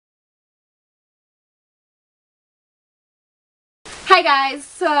Hi guys,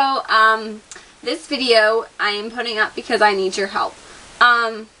 so this video I am putting up because I need your help.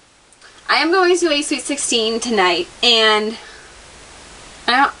 I am going to a Sweet 16 tonight and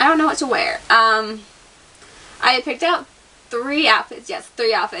I don't know what to wear. I had picked out three outfits,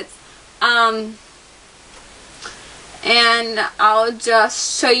 and I'll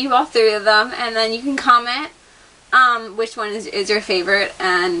just show you all three of them and then you can comment which one is your favorite.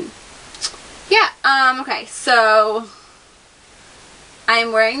 And yeah, okay, so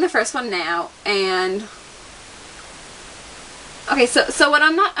I'm wearing the first one now, and okay, so what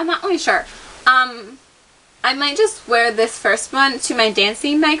I'm not really sure. I might just wear this first one to my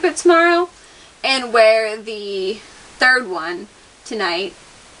dancing banquet tomorrow, and wear the third one tonight.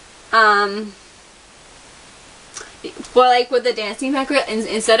 Well, like with the dancing banquet,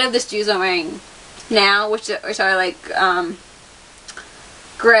 instead of the shoes I'm wearing now, which are like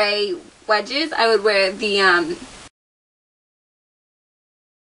gray wedges, I would wear the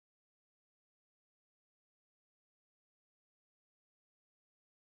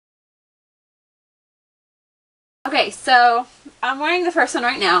Okay, so I'm wearing the first one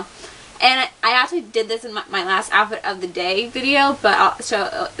right now, and I actually did this in my last outfit of the day video, but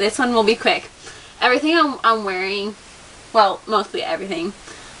this one will be quick. Everything I'm wearing, well, mostly everything,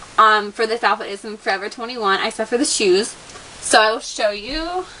 for this outfit is from Forever 21, except for the shoes. So I will show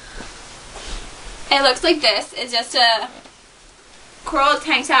you. It looks like this. It's just a coral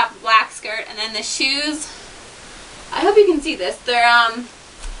tank top, black skirt, and then the shoes, I hope you can see this, they're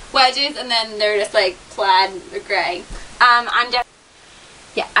wedges, and then they're just like plaid or gray.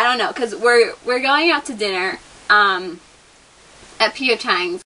 Yeah, I don't know, because we're going out to dinner at P.F.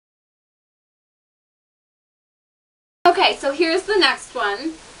 Chang's. Okay, so here's the next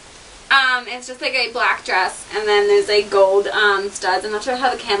one. It's just like a black dress, and then there's like gold studs. I'm not sure how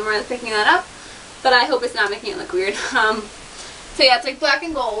the camera is picking that up, but I hope it's not making it look weird. So yeah, it's like black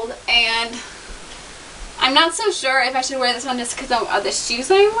and gold, and I'm not so sure if I should wear this one just because of the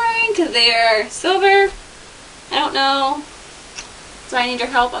shoes I'm wearing, because they are silver. I don't know. So I need your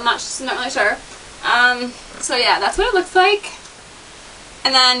help. I'm not really sure. So yeah, that's what it looks like.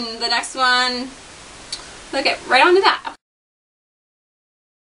 And then the next one, we'll get right on to that.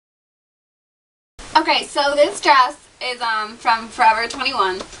 Okay, so this dress is from Forever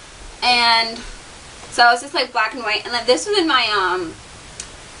 21, and so it's just like black and white. And then this was in my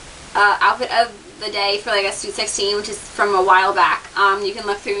outfit of the day for like a Sweet 16, which is from a while back. You can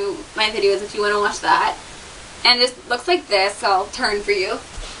look through my videos if you want to watch that. And it just looks like this, so I'll turn for you.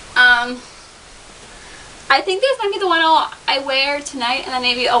 I think this might be the one I wear tonight, and then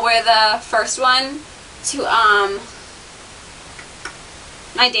maybe I'll wear the first one to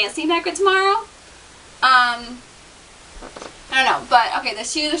my dancing banquet tomorrow. I don't know, but okay, the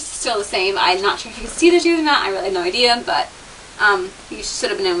shoes are still the same. I'm not sure if you can see the shoes or not. I really have no idea, but you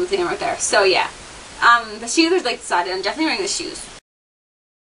should have been able to see them right there. So yeah. The shoes are like decided. I'm definitely wearing the shoes.